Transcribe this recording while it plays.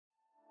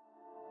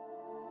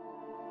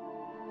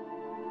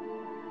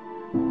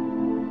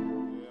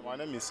My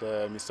name is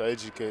Mr.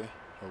 Ejike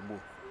Ogbu.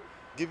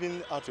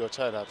 Giving out your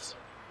child at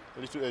a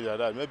little age like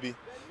that, maybe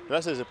the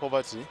rest is a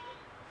poverty,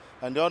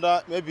 and the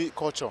other maybe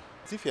culture.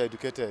 If you're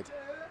educated,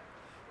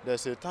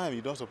 there's a time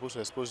you don't supposed to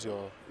expose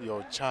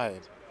your child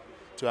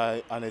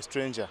to a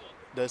stranger.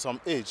 There's some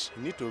age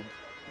you need to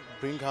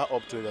bring her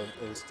up to the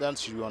extent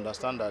she will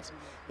understand that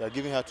you are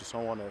giving her to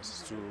someone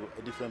else, to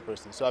a different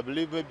person. So I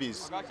believe maybe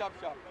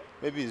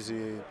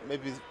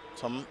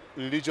some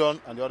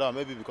religion, and the other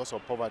maybe because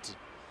of poverty.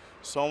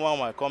 Someone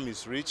might come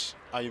is rich,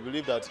 and you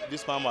believe that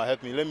this man might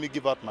help me. Let me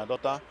give out my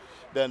daughter,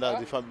 then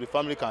the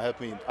family can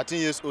help me. 13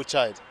 years old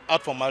child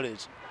out for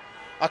marriage.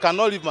 I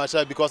cannot leave my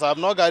child because I have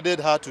not guided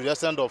her to the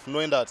extent of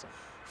knowing that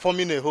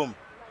forming a home.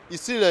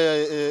 It's still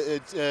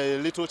a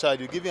little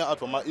child. You're giving her out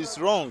for marriage. It's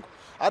wrong.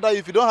 Either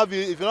if you don't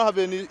have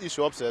any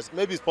issue upstairs,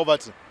 maybe it's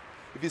poverty.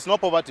 If it's not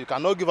poverty, you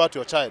cannot give out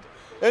your child.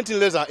 Anything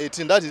less than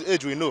 18, that is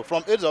age we know.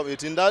 From age of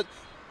 18, that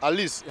at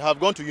least you have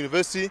gone to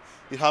university,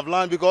 you have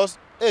learned, because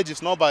age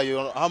is not by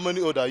how many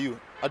old are you.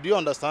 Do you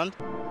understand?